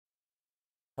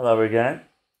Hello again.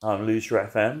 I'm Loser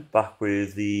FM, back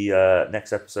with the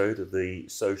next episode of the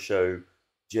Sochaux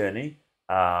journey.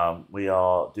 We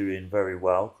are doing very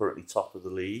well, currently top of the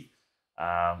league.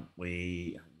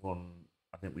 We won,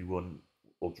 I think we won,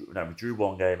 no, we drew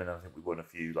one game and I think we won a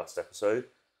few last episode.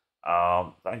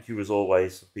 Thank you as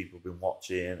always for people who've been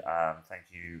watching, and thank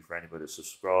you for anybody that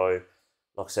subscribed.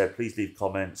 Like I said, please leave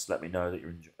comments. Let me know that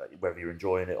whether you're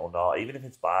enjoying it or not. Even if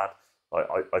it's bad,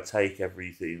 I take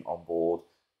everything on board.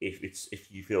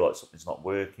 If you feel like something's not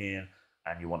working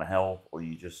and you want to help, or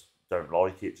you just don't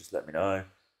like it, just let me know.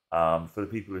 For the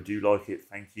people who do like it,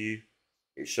 thank you.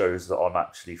 It shows that I'm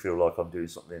actually feel like I'm doing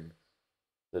something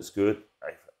that's good.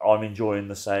 I'm enjoying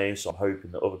the save, so I'm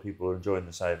hoping that other people are enjoying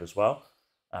the save as well.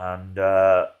 And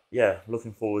yeah,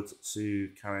 looking forward to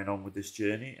carrying on with this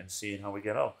journey and seeing how we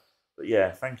get on. But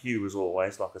yeah, thank you as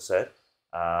always, like I said.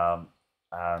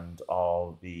 And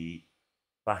I'll be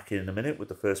back in a minute with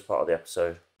the first part of the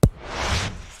episode.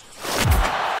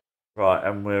 Right,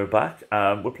 and we're back.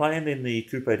 We're playing in the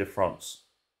Coupe de France.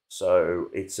 So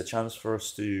it's a chance for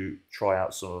us to try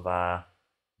out some of our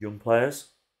young players.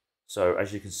 So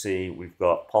as you can see, we've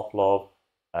got Poplov,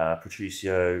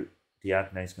 Patricio,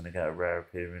 Diagne is going to get a rare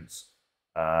appearance,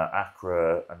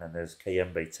 Accra, and then there's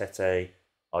Kayembe Tete,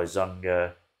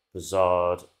 Izunga,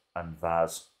 Bazard, and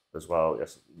Vaz as well.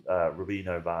 Yes,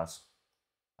 Rubino Vaz.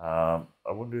 I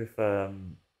wonder if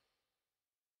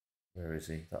where is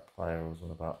he? That player I was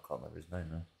on about. Can't remember his name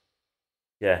now.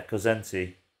 Yeah,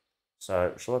 Cosenti.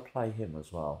 So shall I play him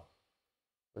as well?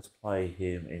 Let's play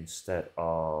him instead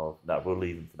of. No, we'll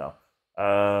leave him for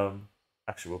now.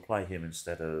 Actually, we'll play him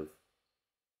instead of.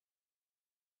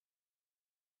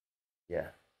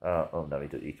 Yeah. Oh no,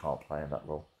 he can't play in that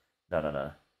role. No,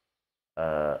 no,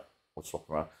 no. We'll swap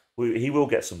him around. He will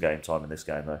get some game time in this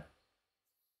game though.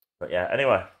 But yeah.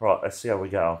 Anyway, right. Let's see how we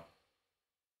go.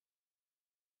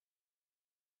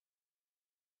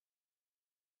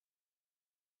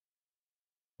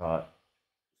 Right.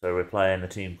 So we're playing a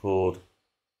team called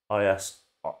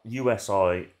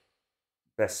USI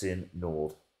Bessin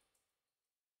Nord.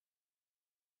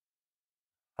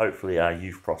 Hopefully our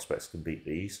youth prospects can beat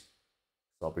these.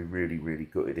 So I'll be really, really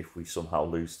gutted if we somehow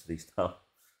lose to these now.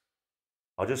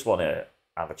 I just want to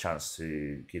have a chance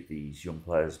to give these young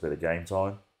players a bit of game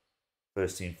time.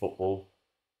 First team football.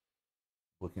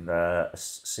 We can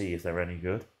see if they're any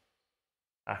good.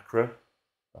 Accra.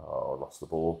 Oh, lost the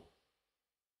ball.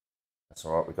 That's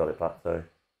alright, we got it back though.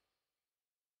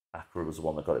 Accra was the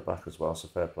one that got it back as well, so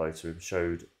fair play to him.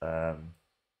 Showed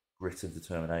grit and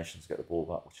determination to get the ball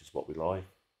back, which is what we like.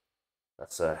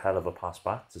 That's a hell of a pass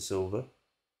back to Silva.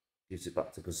 Gives it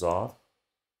back to Bizard.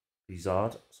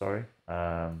 Sorry.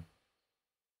 Corner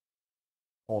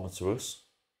to us.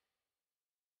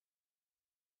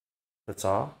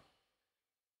 Qatar.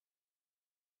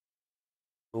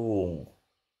 Oh,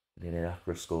 we need an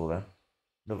accurate score then.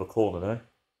 Another corner though.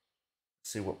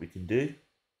 See what we can do.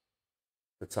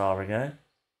 Qatar again.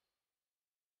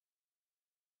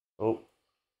 Oh,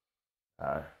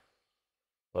 no.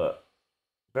 But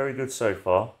very good so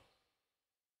far.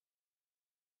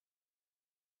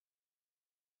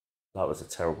 That was a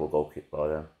terrible goal kick by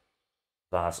them.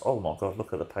 Vaz. Oh my god,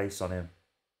 look at the pace on him.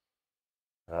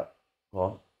 Go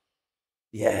on.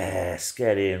 Yes,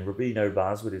 get in. Rubino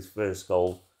Vaz with his first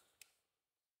goal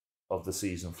of the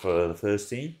season for the first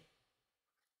team.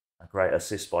 A great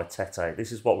assist by Tete.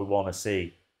 This is what we want to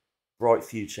see. Bright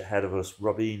future ahead of us.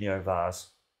 Robinho Vaz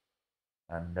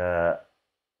and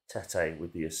Tete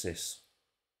with the assists.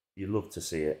 You love to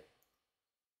see it.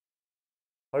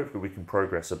 Hopefully we can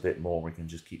progress a bit more. We can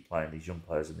just keep playing these young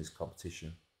players in this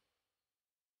competition.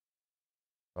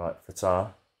 Right,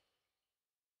 Fatah.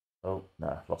 Oh,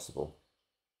 no, lost the ball.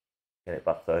 Get it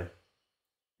back though.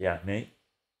 Diagne.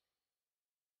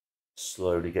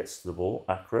 Slowly gets to the ball.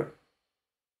 Accra.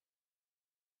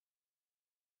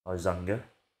 Izunga.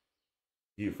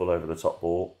 Beautiful over the top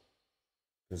ball.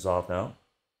 Hazard now.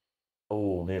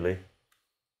 Oh, nearly.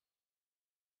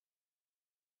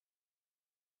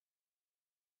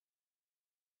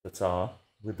 Qatar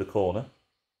with the corner.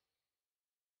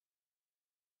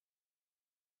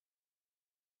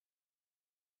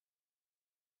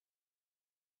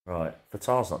 Right,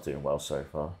 Qatar's not doing well so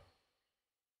far.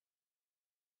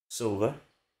 Silva.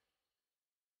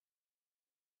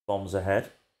 Bombs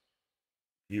ahead.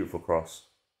 Beautiful cross.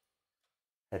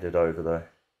 Headed over though.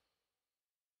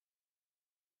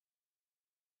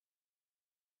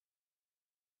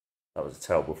 That was a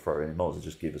terrible throw in. He might as well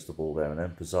just give us the ball there. And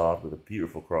then Pizard with a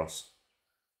beautiful cross.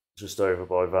 Just over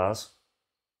by Vaz.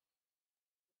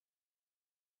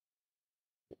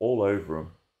 All over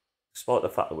him. Despite the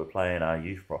fact that we're playing our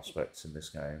youth prospects in this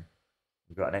game,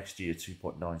 We've got an XG of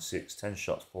 2.96, 10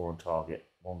 shots, 4 on target,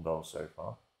 1 goal so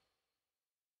far.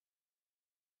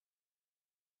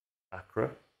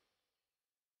 Acra.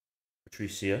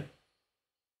 Patricio.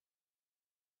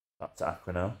 Back to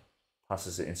Acra now.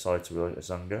 Passes it inside to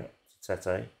Azunga. To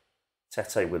Tete.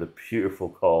 Tete with a beautiful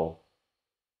goal.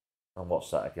 And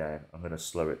watch that again. I'm going to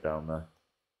slow it down there.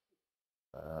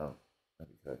 There we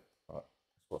go. Right,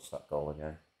 let's watch that goal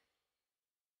again.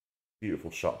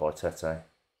 Beautiful shot by Tete.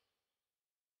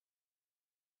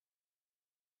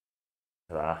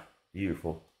 Ah,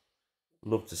 beautiful.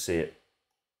 Love to see it.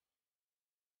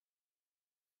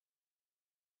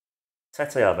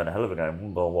 Tete having a hell of a game.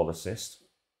 1 goal, 1 assist.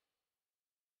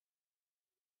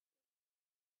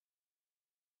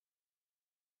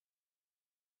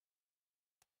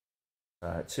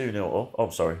 Right, 2-0 up. Oh,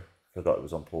 sorry. Forgot it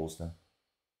was on pause then.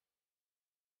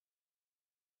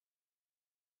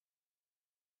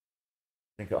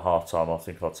 I think at half time, I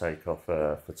think I'll take off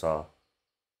Fatah.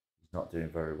 He's not doing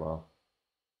very well.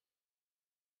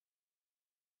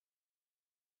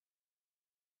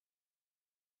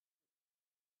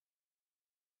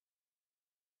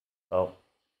 Oh.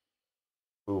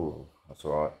 Ooh, that's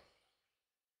all right.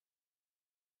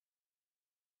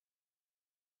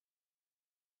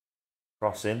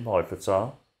 Cross in by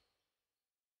Fatah.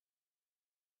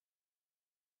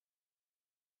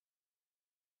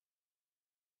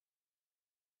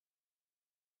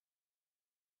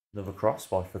 Another cross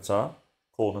by Fatah.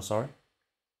 Corner, sorry.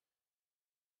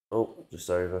 Oh, just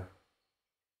over.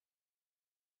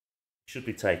 Should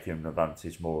be taking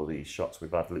advantage more of these shots.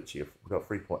 We've had literally, we've got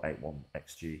 3.81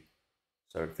 XG.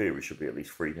 So in theory, we should be at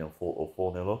least 3-0 or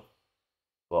 4-0 up.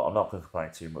 But I'm not going to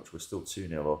complain too much. We're still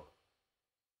 2-0 up.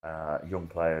 Young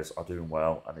players are doing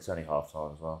well, and it's only half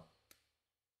time as well.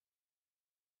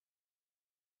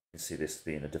 You can see this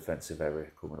being a defensive area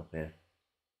coming up here.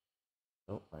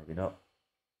 Oh, maybe not.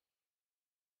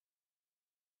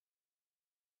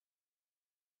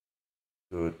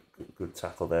 Good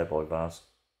tackle there by Vaz.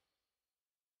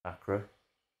 Acra.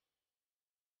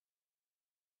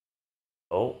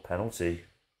 Oh, penalty.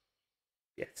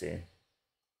 Get in.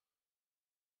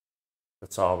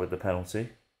 Qatar with the penalty.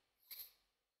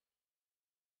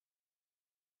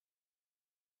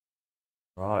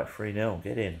 Right, 3-0.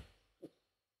 Get in.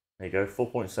 There you go.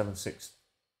 4.76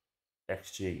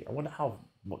 XG. I wonder how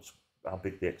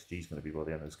big the XG is going to be by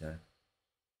the end of this game.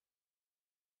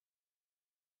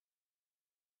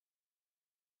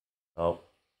 Oh,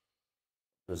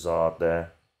 Hazard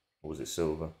there. Or was it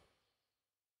Silver?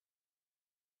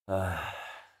 Right,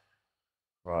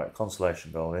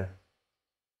 consolation goal here.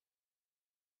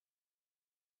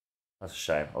 That's a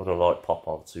shame. I would have liked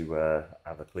Popov to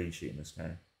have a clean sheet in this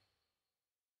game.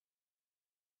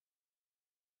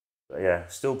 But yeah,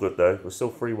 still good though. We're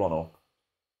still 3-1 up.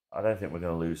 I don't think we're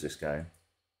going to lose this game.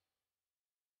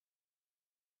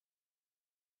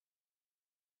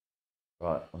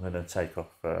 Right, I'm going to take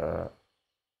off... no,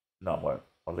 I won't.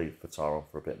 I'll leave Fatah on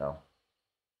for a bit now.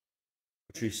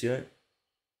 Patricio.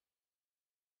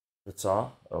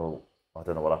 Fatah. Oh, I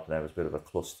don't know what happened there. There's a bit of a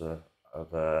cluster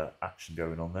of action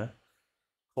going on there.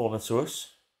 Corner to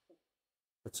us.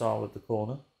 Fatah with the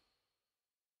corner.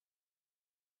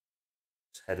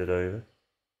 It's headed over.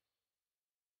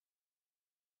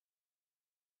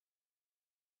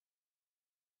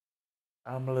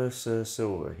 Amler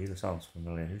Silva. He sounds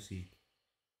familiar. Who's he?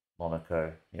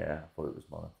 Monaco. Yeah, I thought it was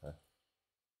Monaco.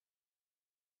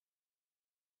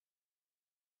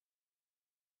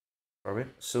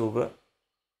 Robin Silva.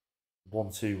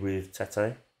 1-2 with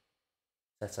Tete.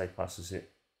 Tete passes it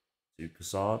to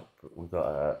Cassard, but we've got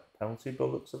a penalty by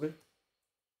the looks of it.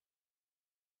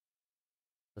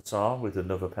 Qatar with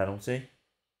another penalty.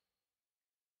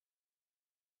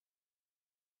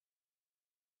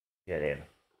 Get in.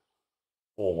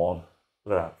 4-1.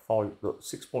 Look at that.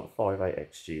 6.58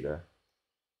 XG there.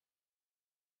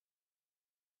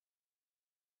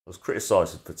 I was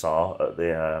criticising Qatar at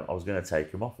the. I was going to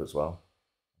take him off as well.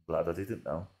 I'm glad I didn't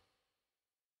know.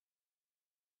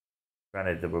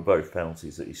 Granted, they were both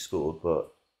penalties that he scored,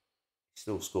 but he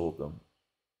still scored them.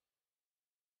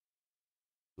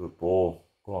 Good ball.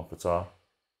 Go on, Qatar.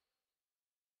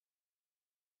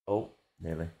 Oh,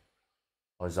 nearly.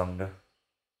 Izunga.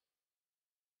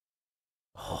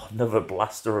 Oh, another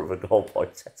blaster of a goal by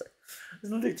Tete.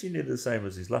 It's literally nearly the same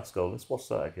as his last goal. Let's watch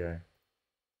that again.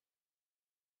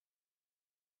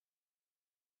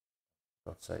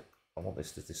 For God's sake, I want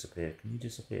this to disappear. Can you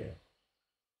disappear?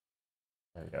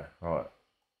 There we go. Right.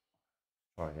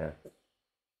 Try again.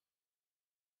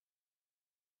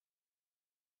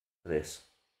 This.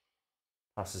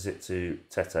 Passes it to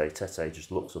Tete. Tete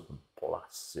just looks up and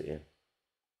blasts it in.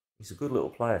 He's a good little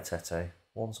player, Tete.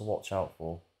 One to watch out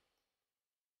for.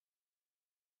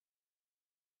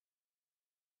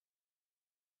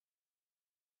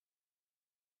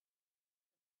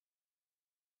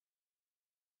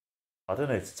 I don't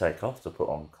know who to take off to put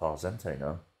on Carzente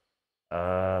now.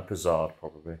 Pizarro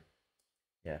probably.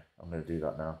 Yeah, I'm going to do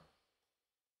that now.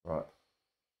 Right.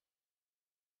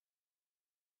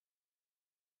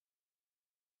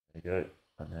 There you go.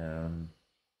 And then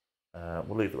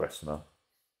we'll leave the rest of them.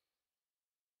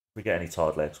 If we get any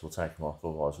tired legs, we'll take them off.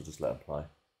 Otherwise, we'll just let them play.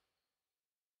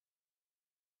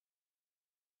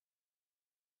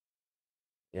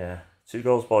 Yeah, 2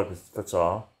 goals by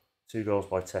Fatar, 2 goals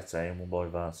by Tete, and 1 by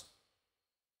Vaz.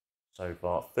 So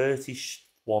far,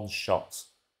 31 shots,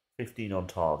 15 on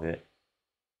target.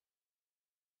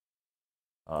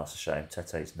 Oh, that's a shame.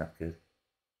 Tete's knackered,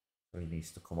 so he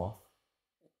needs to come off.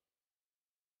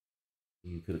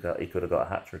 He could have got a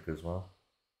hat trick as well.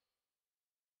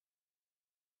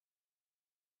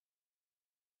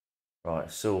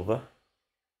 Right, Silva.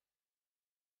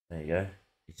 There you go.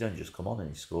 He's only just come on and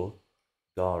he scored.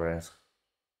 Gares.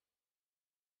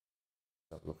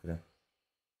 Have a look at him.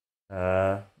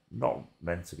 Not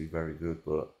meant to be very good,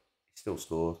 but he still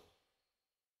scored.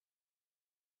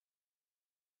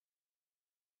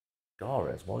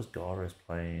 Gares. Why is Gares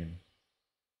playing?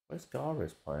 Where's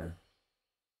Gares playing?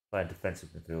 Playing defensive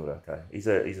midfielder. Okay, he's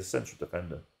a central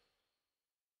defender.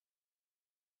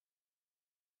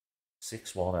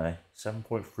 6-1,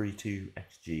 7.32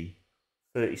 xg,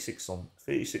 36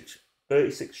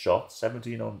 shots,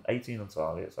 18 on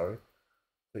target. Sorry,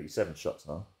 37 shots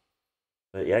now.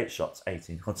 38 shots,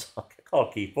 18 on target.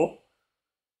 Can't keep up.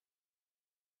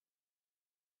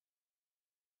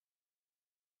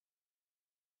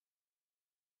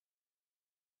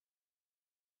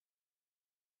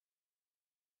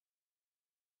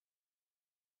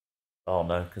 Oh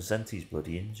no, Casenti's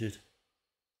bloody injured.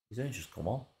 He's only just come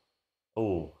on.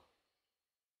 Oh.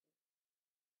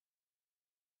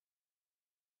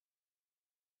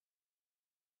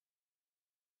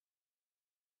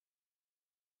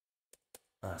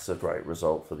 That's a great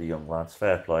result for the young lads.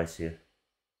 Fair play to you.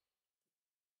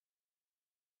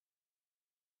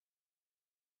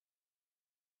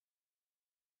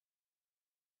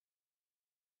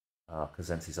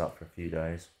 Casenti's out for a few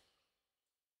days.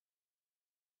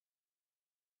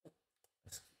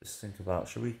 Let's think about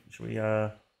should we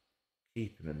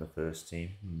keep him in the first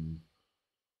team?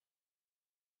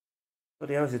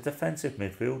 But he was a defensive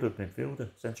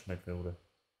midfielder, central midfielder.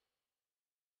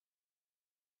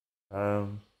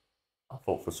 I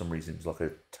thought for some reason he was like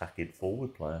a tackled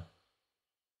forward player.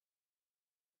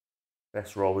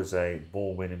 Best role is a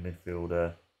ball winning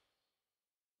midfielder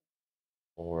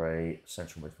or a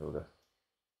central midfielder.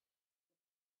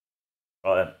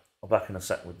 Right then, I'm back in a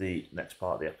sec with the next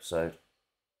part of the episode.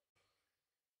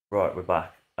 Right, we're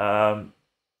back.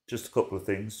 Just a couple of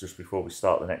things just before we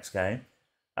start the next game.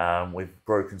 We've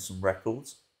broken some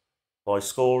records by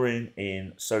scoring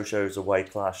in Sochaux's away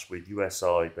clash with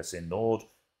USI Bessin Nord.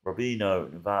 Robinho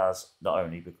Vaz not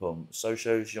only become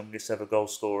Sochaux's youngest ever goal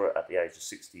scorer at the age of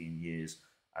 16 years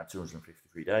and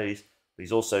 253 days, but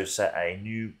he's also set a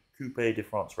new Coupe de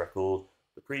France record.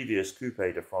 The previous Coupe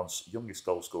de France youngest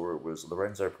goal scorer was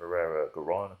Lorenzo Pereira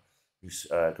Garin,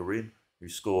 who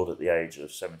scored at the age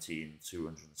of 17,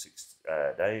 206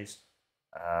 days,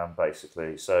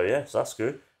 basically. So, yeah, so that's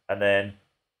good. And then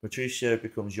Patricio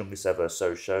becomes youngest ever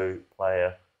Sochaux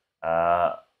player.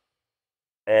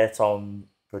 Ayrton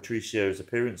Patricio's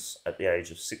appearance at the age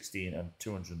of 16 and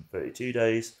 232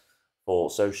 days for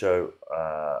Sochaux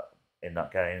in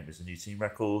that game is a new team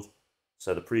record.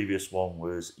 So the previous one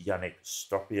was Yannick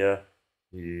Stropia,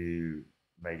 who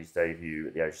made his debut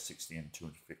at the age of 16 and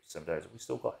 257 days. Have we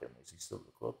still got him? Is he still at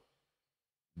the club?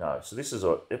 No. So this is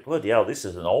bloody hell. This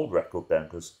is an old record then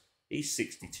because he's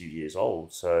 62 years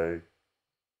old. So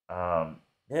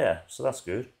yeah, so that's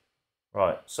good.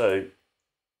 Right. So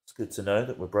it's good to know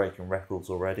that we're breaking records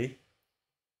already.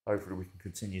 Hopefully we can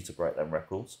continue to break them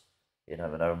records. You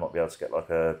never know, we might be able to get like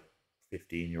a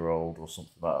 15-year-old or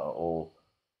something like that, or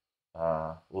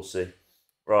we'll see.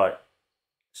 Right,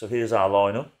 so here's our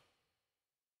lineup.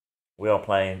 We are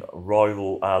playing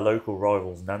our local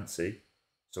rivals Nancy,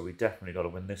 so we definitely got to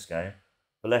win this game.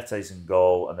 Valete's in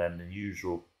goal, and then the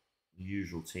usual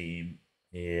team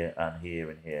here and here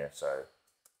and here. So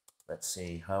let's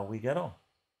see how we get on.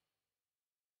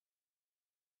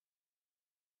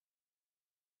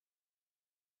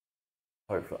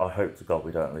 I hope to God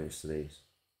we don't lose to these.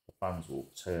 The fans will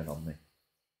turn on me.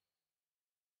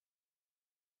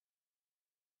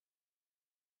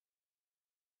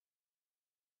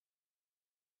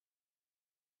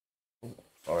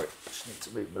 Sorry, just need to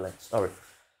move my legs. Sorry.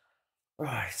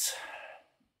 Right.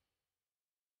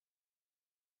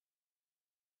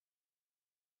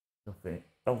 Nothing.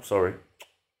 Oh, sorry.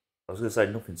 I was going to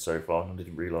say nothing so far, and I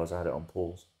didn't realise I had it on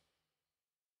pause.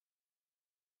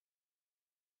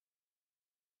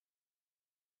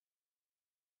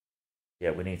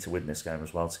 Yeah, we need to win this game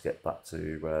as well to get back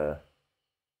to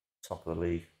top of the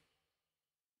league.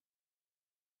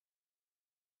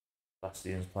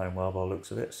 Bastion's playing well by the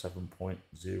looks of it.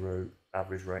 7.0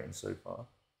 average rating so far.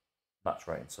 Match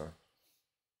rating, sorry.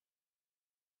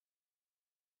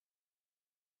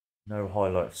 No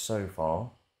highlights so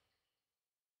far.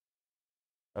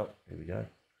 Oh, here we go.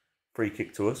 Free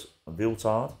kick to us.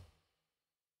 Viltard.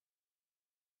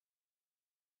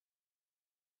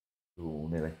 Ooh,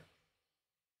 nearly.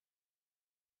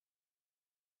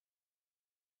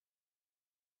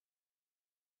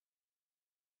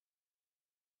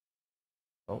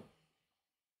 Oh.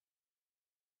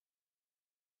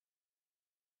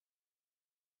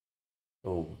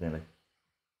 Oh, nearly.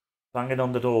 Banging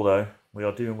on the door though. We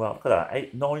are doing well. Look at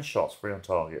that. 9 shots, 3 on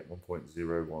target,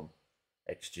 1.01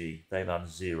 XG. They've had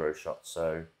 0 shots,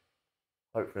 so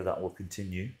hopefully that will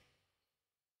continue.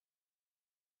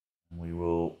 And we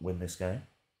will win this game.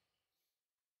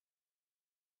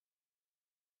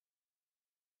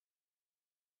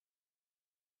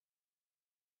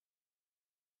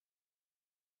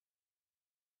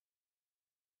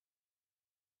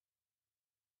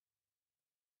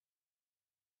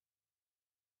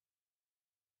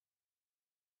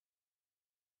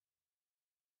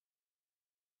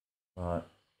 Right.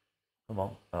 Come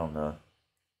on. Oh no.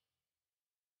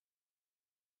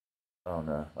 Oh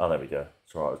no. Oh, there we go.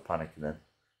 It's alright, I was panicking then.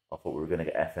 I thought we were going to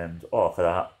get FM'd. Oh, look at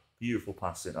that. Beautiful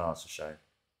passing. Oh, it's a shame.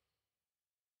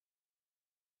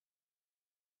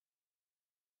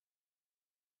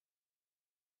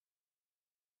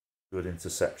 Good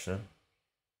interception.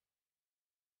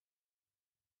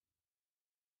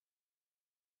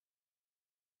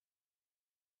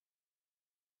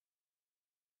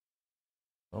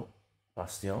 Oh,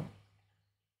 Bastion.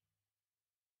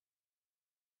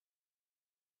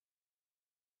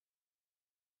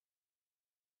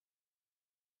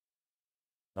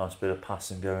 Nice bit of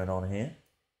passing going on here.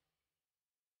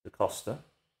 De Costa.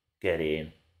 Get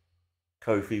in.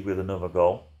 Koffi with another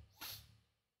goal.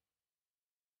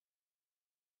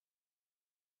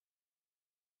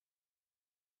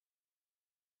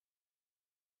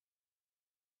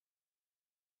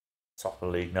 Top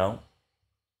of the league now.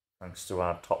 Thanks to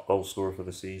our top goal scorer for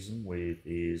the season with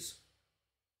his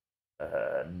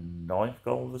 9th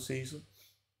goal of the season.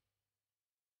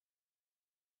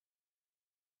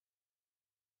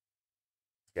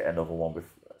 Let's get another one.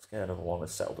 Let's get another one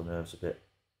that's settled the nerves a bit.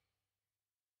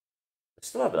 They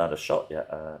still haven't had a shot yet,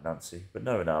 Nancy. But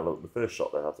no, now look, the first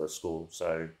shot they have their score.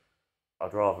 So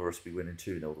I'd rather us be winning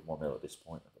 2-0 than 1-0 at this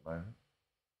point at the moment.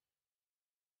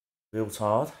 Built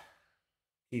hard,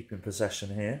 keeping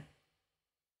possession here.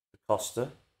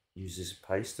 Costa uses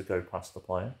pace to go past the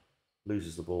player.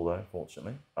 Loses the ball though,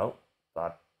 unfortunately. Oh,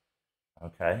 bad.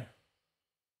 Okay.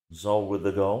 Zol with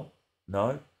the goal.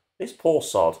 No. This poor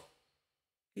sod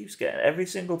keeps getting every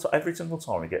single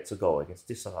time he gets a goal, he gets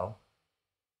disallowed.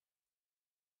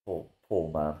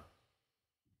 Poor man.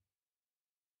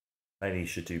 Maybe he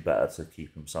should do better to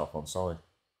keep himself on side.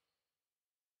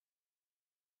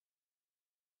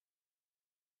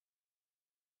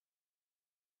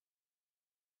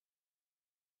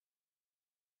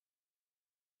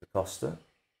 Costa.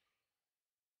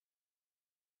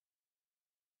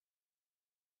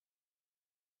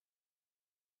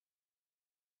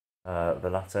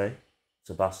 Velate.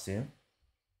 Sebastian.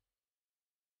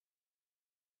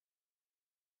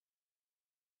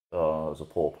 Oh, it was a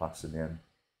poor pass in the end.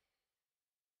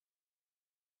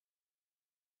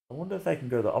 I wonder if they can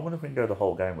go. I wonder if we can go the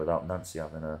whole game without Nancy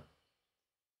having a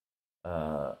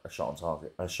shot on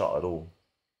target, a shot at all.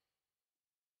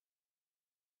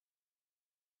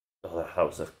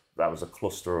 Oh, that was a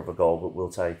cluster of a goal, but we'll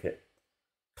take it.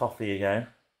 Koffi again.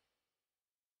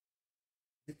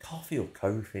 Is it Koffi or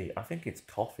Koffi? I think it's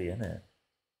Koffi, isn't it?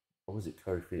 Or was it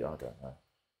Koffi? I don't know.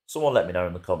 Someone let me know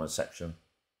in the comment section,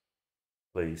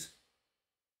 please.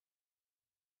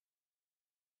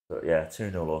 But yeah,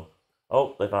 2-0 up.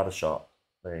 Oh, they've had a shot.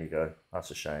 There you go.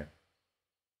 That's a shame.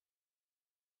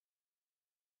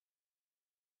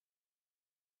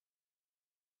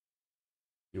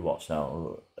 You watch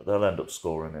now. They'll end up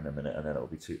scoring in a minute, and then it'll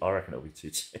be two. I reckon it'll be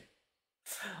 2-2.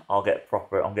 I'll get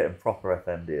proper. I'm getting proper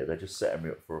FM'd here. They're just setting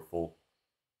me up for a fall.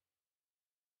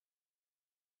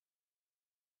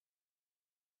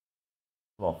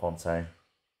 Come on, Fontaine.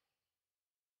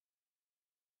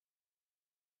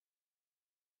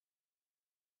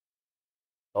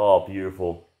 Oh,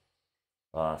 beautiful.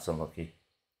 Ah, that's unlucky.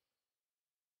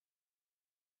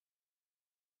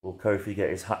 Will Kofi get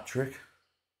his hat trick?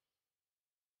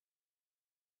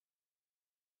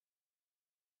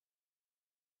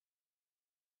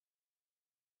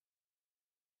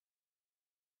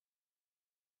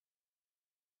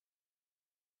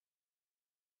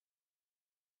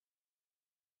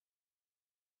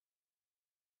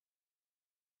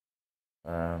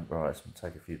 Right, let's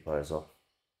take a few players off.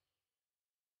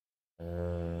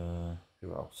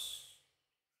 Who else?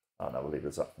 Oh no, we'll leave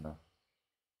it up for now.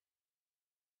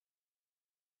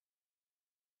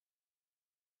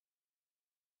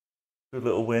 Good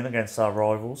little win against our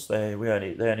rivals. They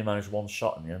only managed one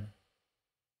shot in the end.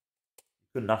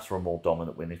 You couldn't ask for a more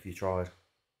dominant win if you tried.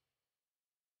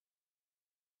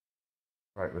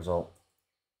 Great result.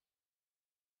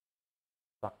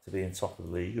 Back to being top of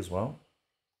the league as well.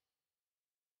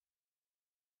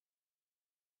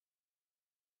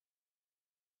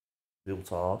 Built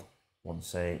hard.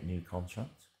 Wants a new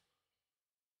contract.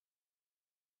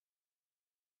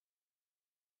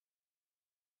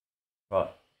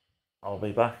 Right, I'll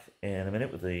be back in a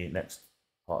minute with the next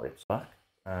part of the back.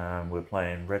 We're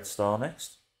playing Red Star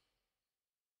next.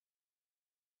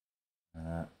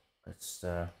 Uh, it's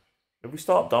if we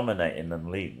start dominating the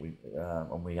league,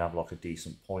 and we have like a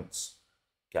decent points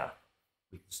gap,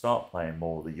 we can start playing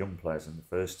more of the young players in the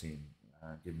first team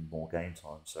and give them more game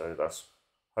time. So that's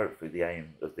hopefully the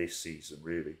aim of this season,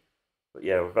 really. But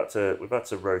yeah, we've had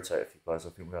to rotate a few players. I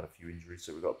think we've had a few injuries,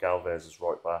 so we've got Galvez as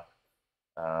right back.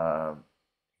 Um,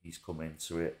 he's come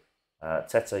into it.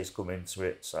 Tete's come into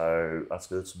it, so that's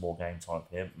good. Some more game time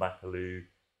for him. Makalu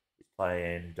is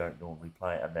playing, who don't normally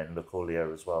play, and then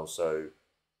Lucolio as well. So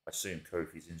I assume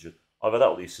Kofi's injured. Either that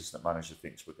or the assistant manager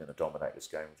thinks we're going to dominate this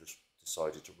game. We just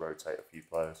decided to rotate a few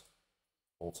players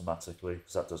automatically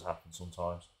because that does happen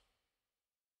sometimes.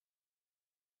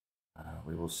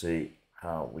 We will see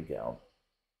how we get on.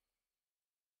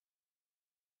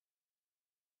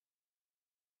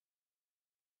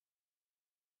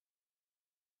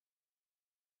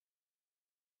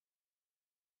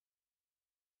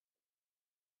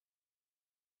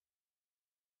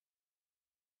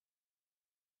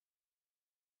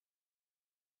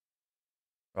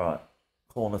 Right,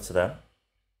 corner to them.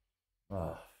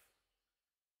 Oh,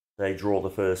 they draw the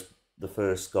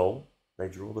first goal. They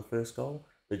draw the first goal.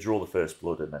 They draw the first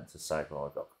blood. I meant to say, but I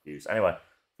got confused. Anyway,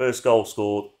 first goal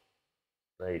scored.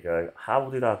 There you go. How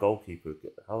did our goalkeeper?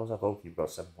 How has our goalkeeper got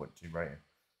 7.2 rating?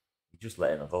 He just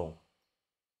let in a goal.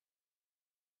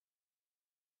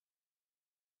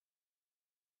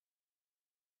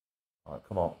 All right,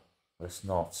 come on. Let's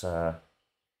not.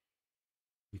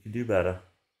 We can do better.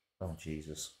 Oh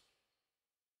Jesus.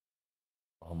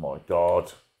 Oh my God.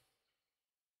 Is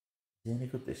he any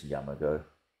good this Yamago?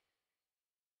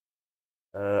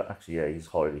 Actually, yeah,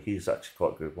 he's actually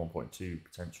quite good. 1.2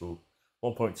 potential,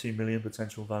 1.2 million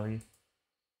potential value.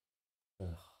 Ugh,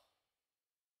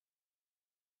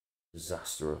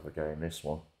 disaster of a game, this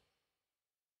one.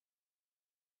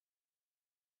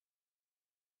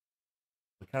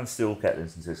 We can still get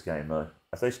this into this game though.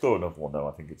 If they score another one though,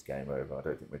 I think it's game over. I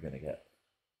don't think we're going to get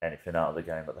anything out of the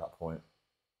game at that point.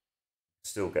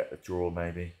 Still get a draw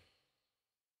maybe.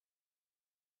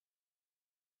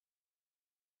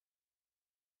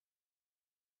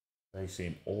 They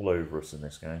seem all over us in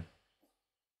this game.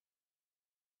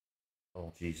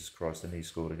 Oh Jesus Christ! And he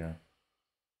scored again.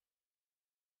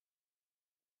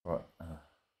 Right.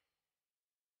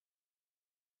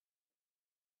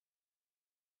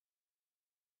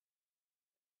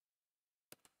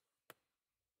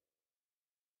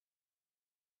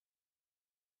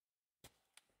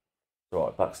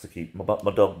 Right. Baxter keep my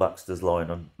dog Baxter's lying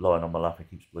on my lap. He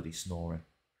keeps bloody snoring.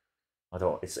 I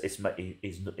don't. His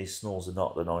snores are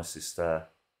not the nicest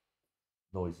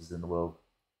noises in the world.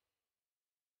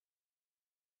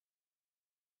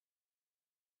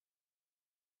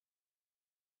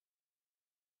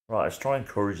 Right. Let's try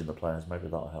encouraging the players. Maybe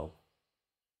that'll help,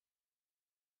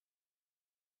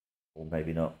 or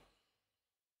maybe not.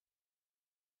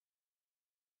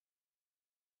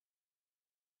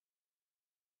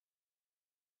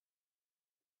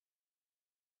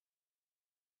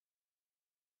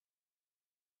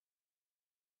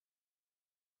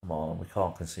 Come on, we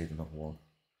can't concede another one.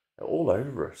 They're all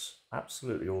over us.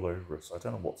 Absolutely all over us. I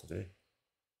don't know what to do.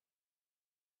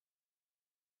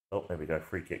 Oh, there we go.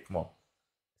 Free kick. Come on.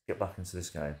 Let's get back into this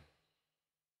game.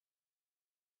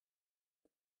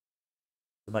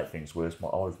 To make things worse, my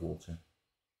eyes watering.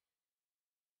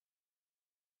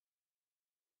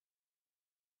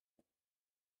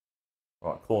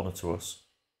 Right, corner to us.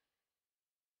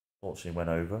 Fortunately, went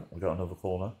over. We got another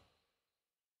corner.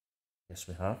 Yes,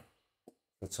 we have.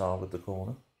 Qatar with the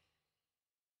corner.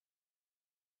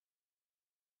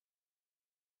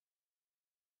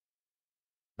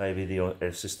 Maybe the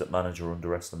assistant manager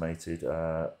underestimated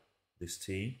this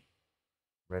team.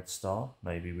 Red Star.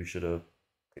 Maybe we should have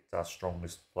picked our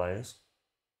strongest players.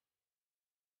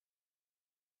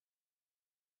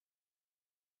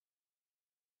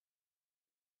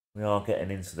 We are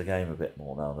getting into the game a bit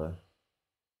more now, though.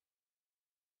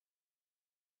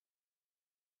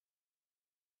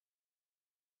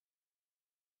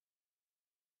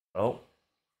 Oh,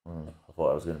 I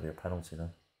thought it was going to be a penalty now.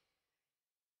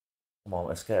 Come on,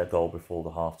 let's get a goal before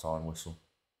the half-time whistle.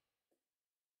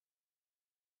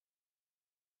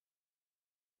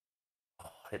 Oh,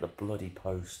 hit the bloody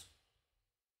post.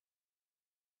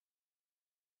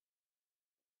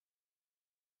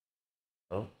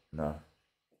 Oh, no.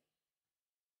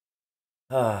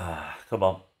 Ah, come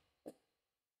on.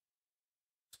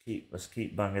 Let's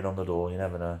keep banging on the door. You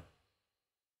never know.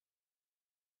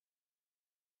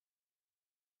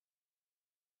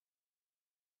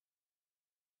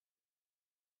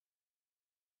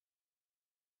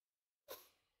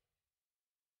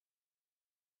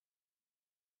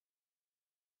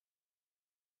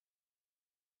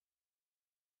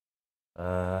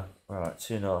 Right,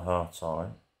 2-0 at half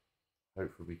time.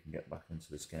 Hopefully we can get back into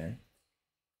this game.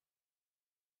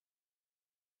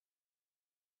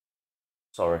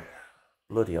 Sorry,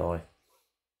 bloody eye.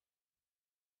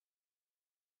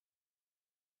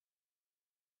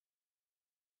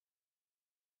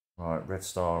 Right, Red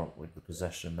Star with the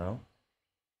possession now.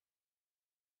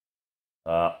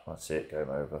 Ah, that's it. Game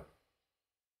over.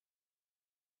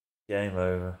 Game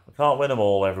over. We can't win them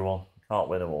all, everyone. We can't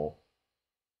win them all.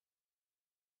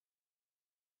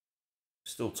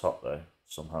 Still top though,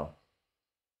 somehow.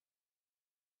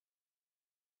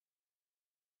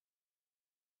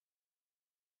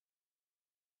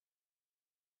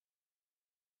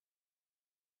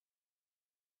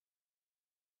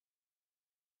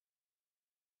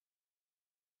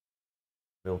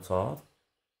 Built hard.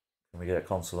 Can we get a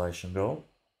consolation goal?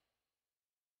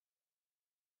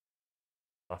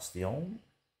 Bastion.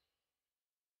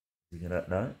 You gonna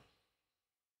no?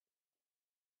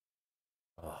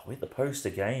 Oh, we hit the post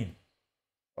again.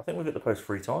 I think we've hit the post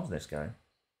 3 times in this game.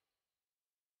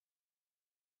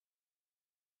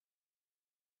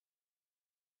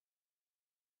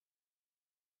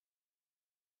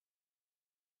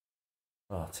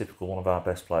 Oh, typical. One of our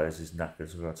best players is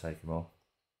knackers. We've got to take him off.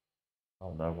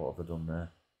 Oh no, what have I done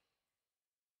there?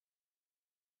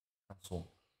 Cancel.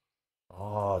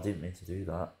 Oh, I didn't mean to do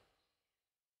that.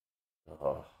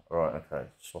 Oh, right, okay.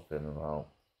 Swap him out.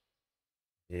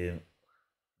 Him.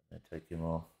 And take him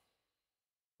off.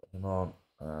 Put him on.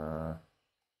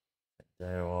 Take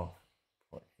Dale off.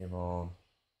 Put him on.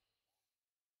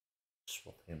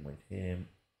 Swap him with him.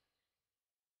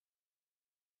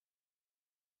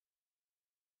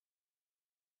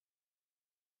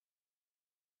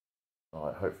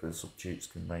 Alright, hopefully the substitutes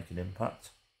can make an impact.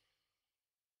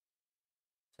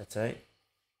 Tete.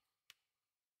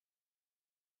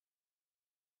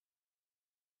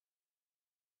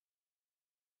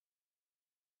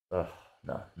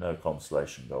 No, no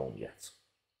consolation goal yet.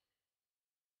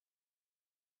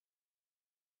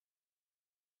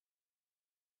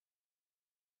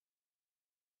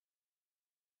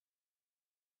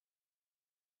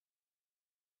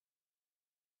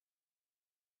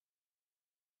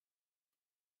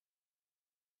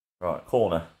 Right,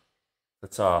 corner.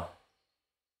 Qatar.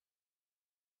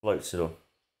 Floats it up.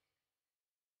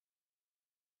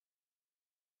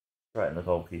 Straight in the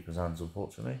goalkeeper's hands,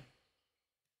 unfortunately.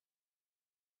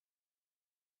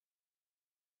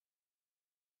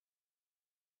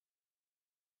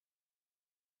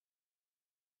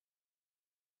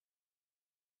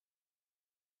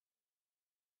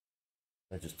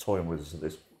 They're just toying with us at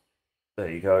this.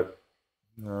 There you go.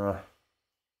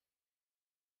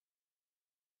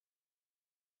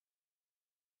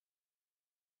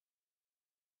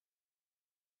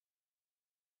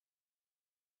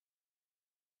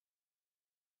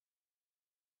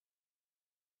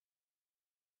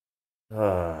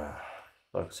 Uh,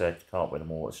 like I said, can't win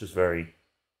them all. It's just very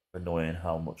annoying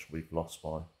how much we've lost by.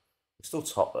 We're still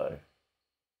top though,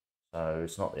 so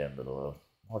it's not the end of the world.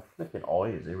 My flipping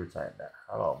eye is irritating that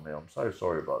hell out of me. I'm so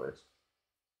sorry about this.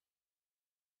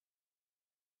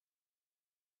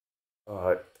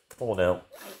 Alright, 4-0.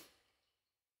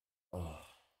 Oh.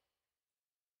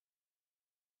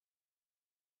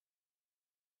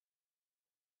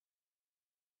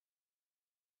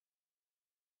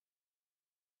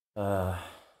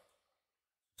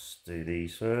 Let's do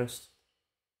these first.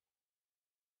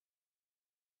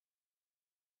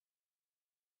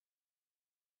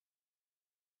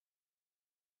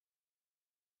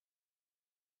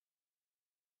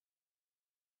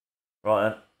 Right,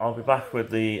 and I'll be back with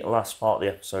the last part of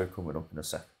the episode coming up in a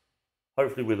sec.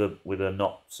 Hopefully with a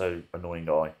not so annoying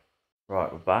guy.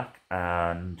 Right, we're back,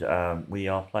 and we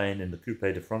are playing in the Coupe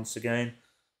de France again.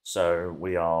 So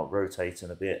we are rotating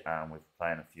a bit, and we're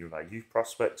playing a few of our youth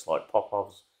prospects like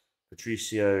Popov's,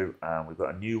 Patricio, and we've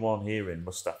got a new one here in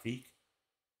Mustafik.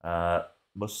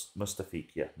 Mustafik,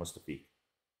 yeah, Mustafik,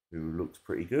 who looks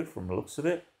pretty good from the looks of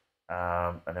it.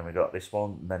 And then we got this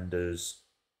one, Mendes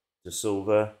de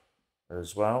Silva,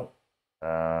 as well,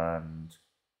 and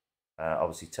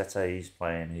obviously Tete is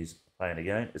playing. He's playing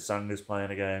again. Isanga's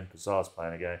playing again. Pizar's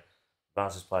playing again.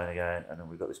 Vaz is playing again, and then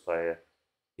we've got this player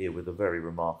here with a very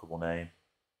remarkable name,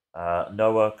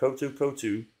 Noah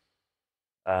Kotu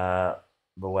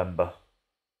Mwemba.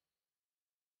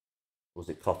 Was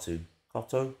it Kotu?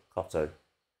 Koto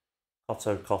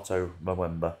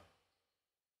Mwemba.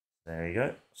 There you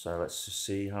go. So let's just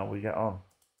see how we get on.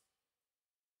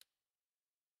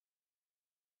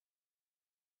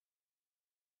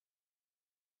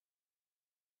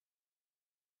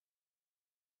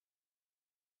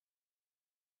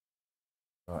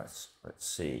 Right, let's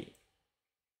see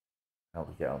how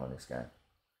we get on in this game.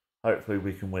 Hopefully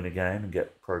we can win a game and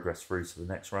get progress through to the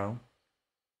next round.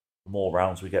 The more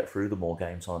rounds we get through, the more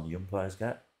game time the young players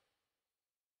get.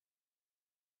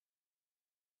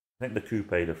 I think the Coupe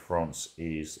de France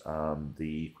is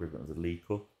the equivalent of the League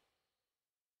Cup.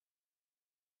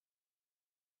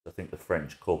 I think the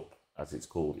French Cup, as it's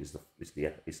called, is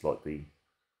like the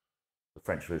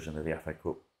French version of the FA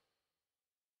Cup.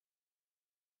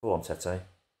 Go on, Tete.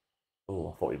 Oh,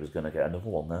 I thought he was going to get another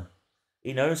one there.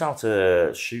 He knows how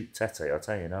to shoot, Tete. I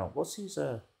tell you now. What's his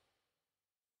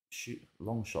shoot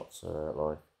long shots like?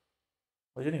 Well,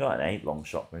 he's only got an 8 long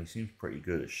shot, but he seems pretty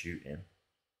good at shooting.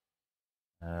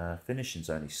 Finishing's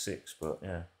only 6, but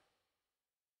yeah.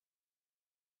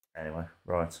 Anyway,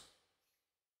 right.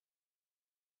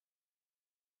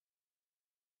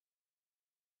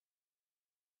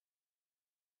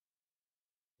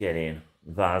 Get in.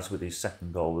 Vaz with his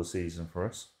second goal of the season for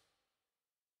us.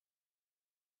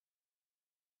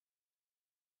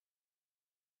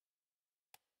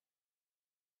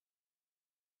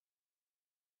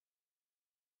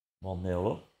 One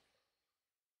nil up.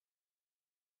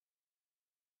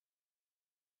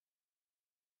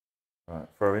 Right,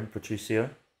 throw in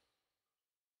Patricio.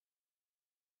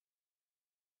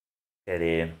 Get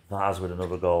in. Vaz with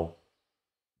another goal.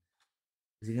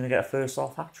 Is he going to get a first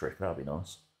half hat trick? That'd be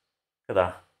nice. Look at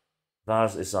that.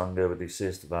 Vaz Isanga with the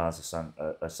assist.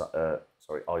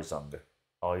 Sorry, Izanga.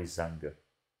 Izanga.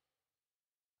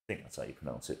 I think that's how you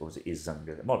pronounce it. Or was it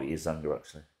Izanga? It might be Izanga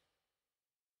actually.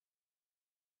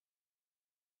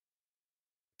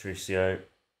 Patricio.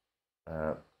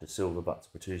 De Silva back to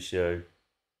Patricio.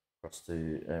 Across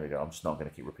to. There we go. I'm just not going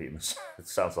to keep repeating this. It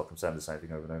sounds like I'm saying the same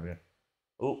thing over and over again.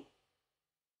 Oh.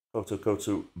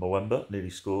 Koto Mwemba nearly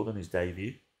scored on his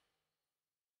debut.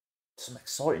 Some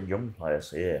exciting young players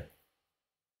here.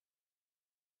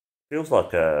 Feels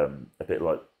like a bit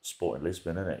like Sporting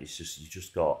Lisbon, isn't it? It's just you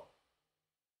just got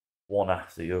one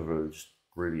after the other, just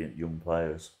brilliant young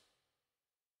players.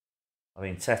 I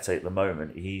mean, Tete at the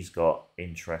moment, he's got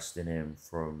interest in him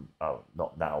from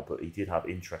not now, but he did have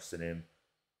interest in him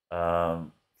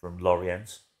from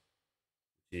Lorient.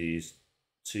 He's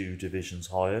 2 divisions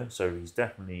higher, so he's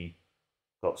definitely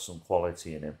got some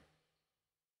quality in him.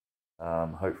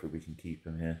 Hopefully, we can keep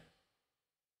him here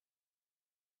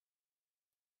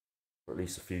for at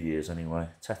least a few years anyway.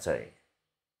 Tete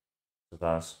to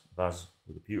Vaz. Vaz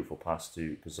with a beautiful pass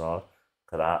to Pizard.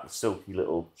 Look at that silky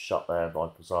little shot there by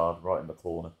Pizard right in the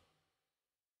corner.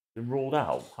 Been ruled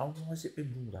out? How has it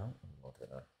been ruled out? Oh, I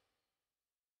don't know.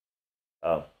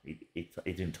 Oh, he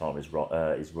didn't time his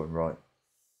run right.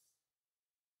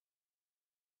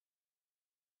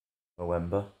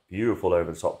 November. Beautiful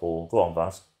over the top ball. Go on,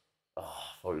 Vaz. Oh,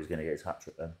 I thought he was going to get his hat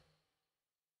trick then.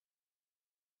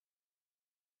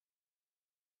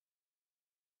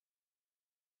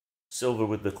 Silver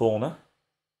with the corner.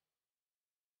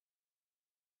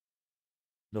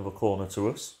 Another corner to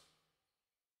us.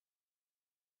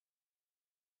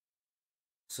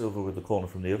 Silver with the corner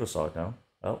from the other side now.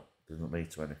 Oh, doesn't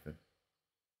lead to anything.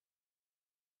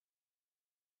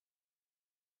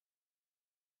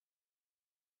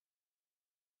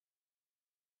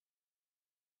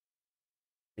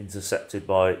 Intercepted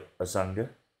by Azanga.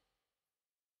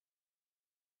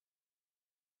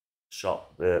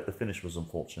 Shot. The finish was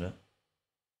unfortunate.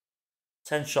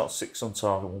 10 shots, 6 on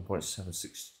target,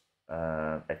 1.76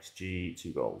 XG,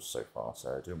 2 goals so far,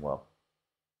 so doing well.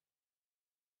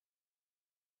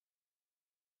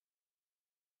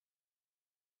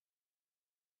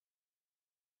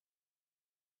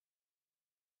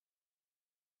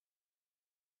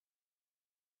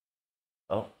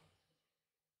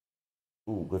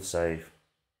 Ooh, good save.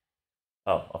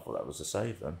 Oh, I thought that was a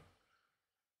save then.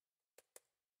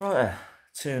 Right,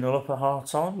 2-0 up at half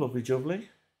time. Lovely jubbly.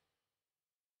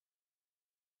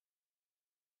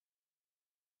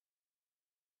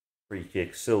 Free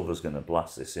kick. Silver's going to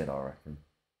blast this in, I reckon.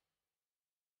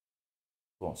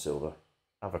 Go on, Silver.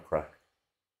 Have a crack.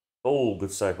 Oh,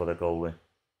 good save by the goalie.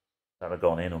 That'd have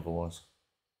gone in otherwise.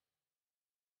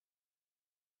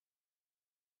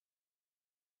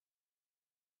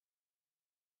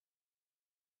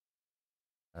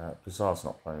 Bizarre's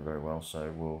not playing very well,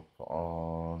 so we'll put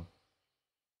on.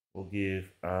 We'll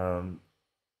give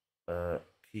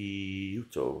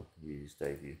Kyoto his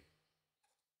debut.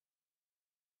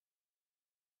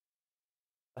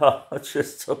 Oh, I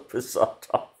just took Bizarre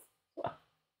off.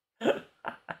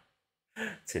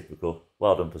 Typical.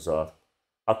 Well done, Bizarre.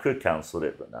 I could cancel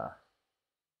it, but nah.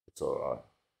 It's alright.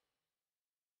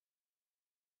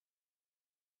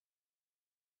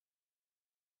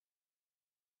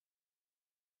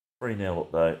 3-0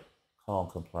 up though.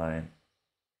 Can't complain.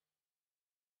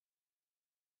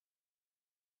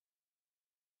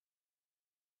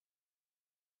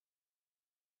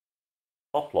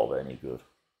 Top lob any good?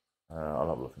 I'll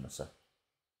have a look in a sec.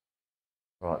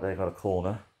 Right, they got a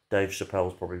corner. Dave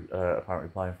Chappelle's probably apparently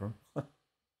playing for him.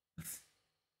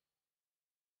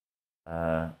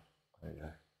 There you go.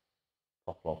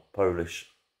 Top lob. Polish.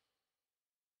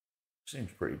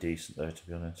 Seems pretty decent though, to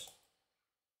be honest.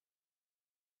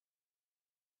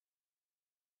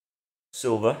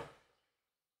 Silver.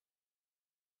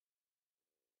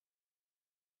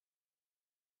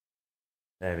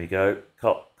 There we go.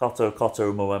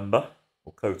 Koto Moemba.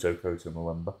 Or Koto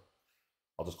Moemba.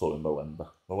 I'll just call him Moemba.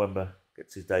 Moemba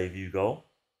gets his debut goal.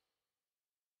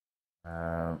 It's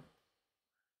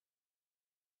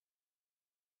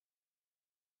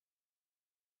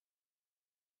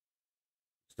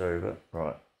over.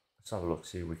 Right. Let's have a look,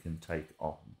 see who we can take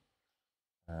on.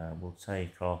 We'll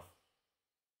take off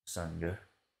Sanga.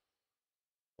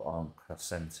 Put on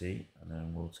Crescenti. And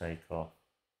then we'll take off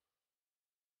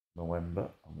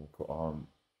Moemba. And we'll put on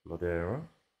Lodero.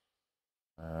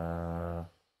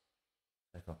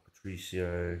 Take off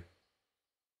Patricio.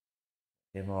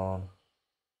 Him on.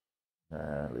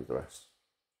 Leave the rest.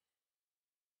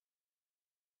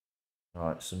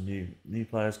 Right, some new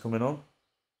players coming on.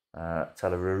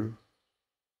 Teleroo.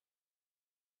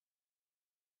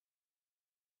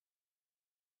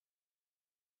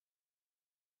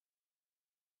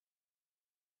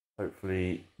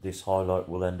 Hopefully this highlight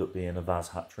will end up being a Vaz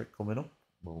hat-trick coming up.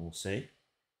 We'll see.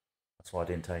 That's why I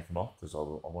didn't take him off, because I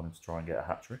wanted to try and get a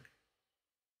hat-trick.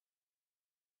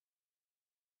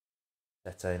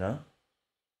 Tete now.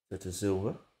 Tete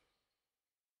Silva.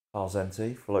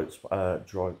 Carzenti floats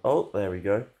drive. Oh, there we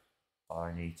go.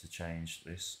 I need to change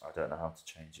this. I don't know how to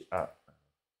change it.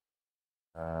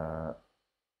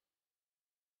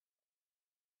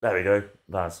 There we go.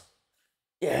 Vaz.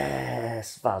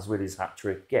 Yes, Vaz with his hat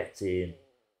trick. Get in.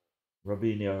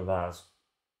 Robinho Vaz.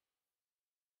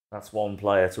 That's one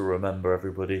player to remember,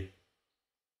 everybody.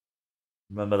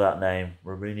 Remember that name.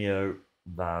 Robinho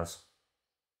Vaz.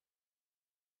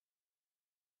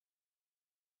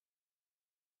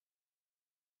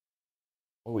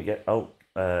 Oh, we get. Oh,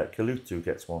 Kalutu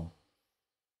gets one.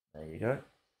 There you go.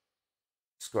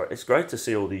 It's great. It's great to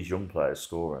see all these young players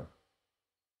scoring.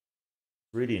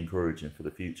 Really encouraging for the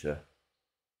future.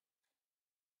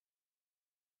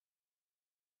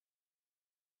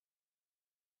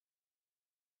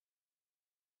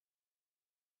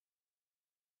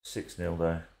 Six 0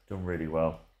 there. Done really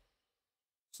well.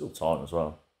 Still time as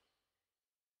well.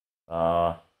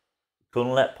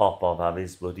 Couldn't let Popov have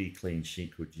his bloody clean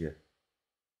sheet, could you?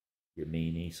 You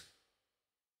meanies.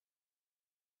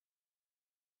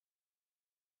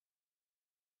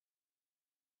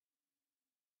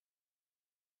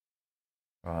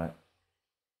 Right.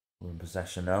 We're in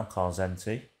possession now.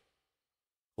 Carzenti.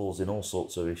 Causing all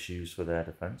sorts of issues for their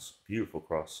defence. Beautiful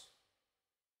cross.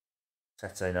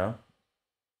 Tete now.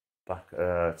 Back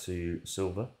to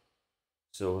Silva.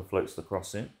 Silva floats the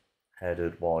cross in.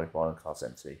 Headed wide by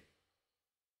Carzenti.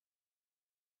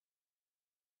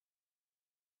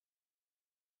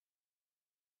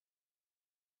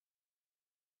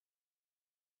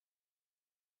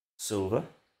 Silva.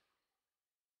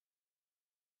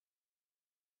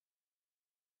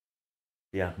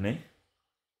 Diabni.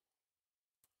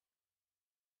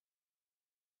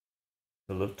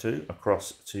 The love to.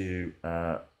 Across to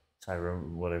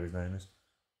Tyrone, whatever his name is.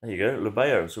 There you go.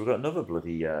 Lubeo. So we've got another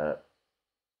bloody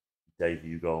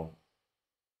debut goal.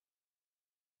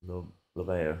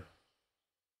 Lubeo.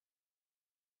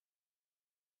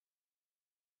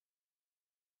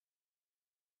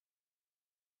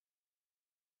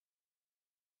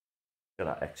 Look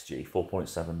at that XG,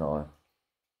 4.79.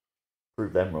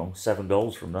 Proved them wrong. 7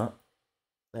 goals from that.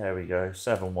 There we go,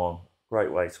 7-1.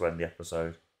 Great way to end the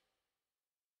episode.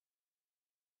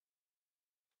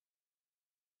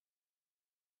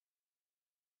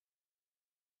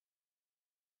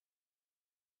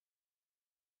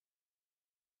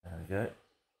 There we go.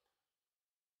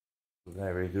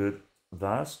 Very good,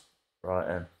 Vaz. Right,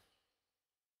 and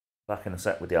back in a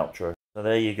sec with the outro. So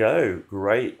there you go.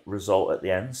 Great result at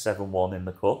the end, 7-1 in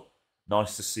the cup.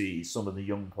 Nice to see some of the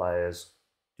young players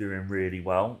doing really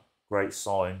well. Great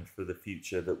sign for the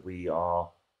future that we are.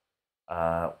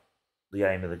 The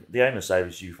aim of Save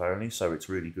is youth only, so it's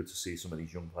really good to see some of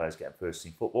these young players getting first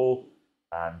team football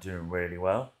and doing really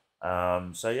well.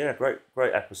 So yeah,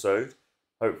 great episode.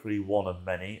 Hopefully one of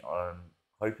many. I'm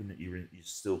hoping that you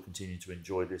still continue to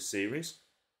enjoy this series.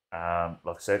 Like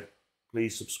I said,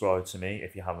 please subscribe to me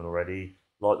if you haven't already.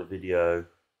 Like the video.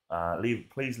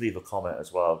 Please leave a comment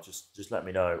as well. Just let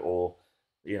me know, or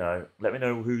let me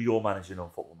know who you're managing on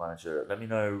Football Manager. Let me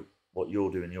know what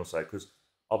you're doing your side, because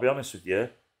I'll be honest with you,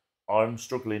 I'm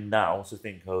struggling now to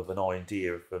think of an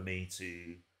idea for me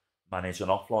to manage an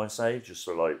offline save, just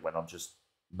so like when I'm just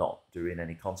not doing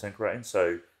any content creating.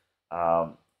 So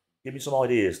give me some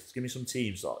ideas. Give me some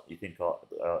teams that you think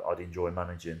I'd enjoy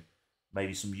managing.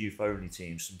 Maybe some youth only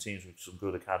teams, some teams with some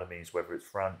good academies, whether it's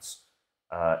France,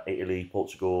 Italy,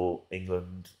 Portugal,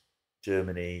 England,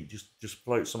 Germany. Just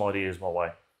float some ideas my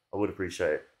way. I would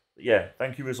appreciate it. But yeah,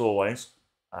 thank you as always.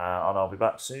 And I'll be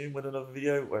back soon with another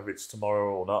video, whether it's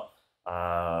tomorrow or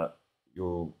not.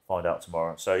 You'll find out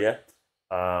tomorrow. So yeah,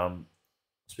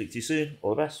 speak to you soon.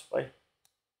 All the best. Bye.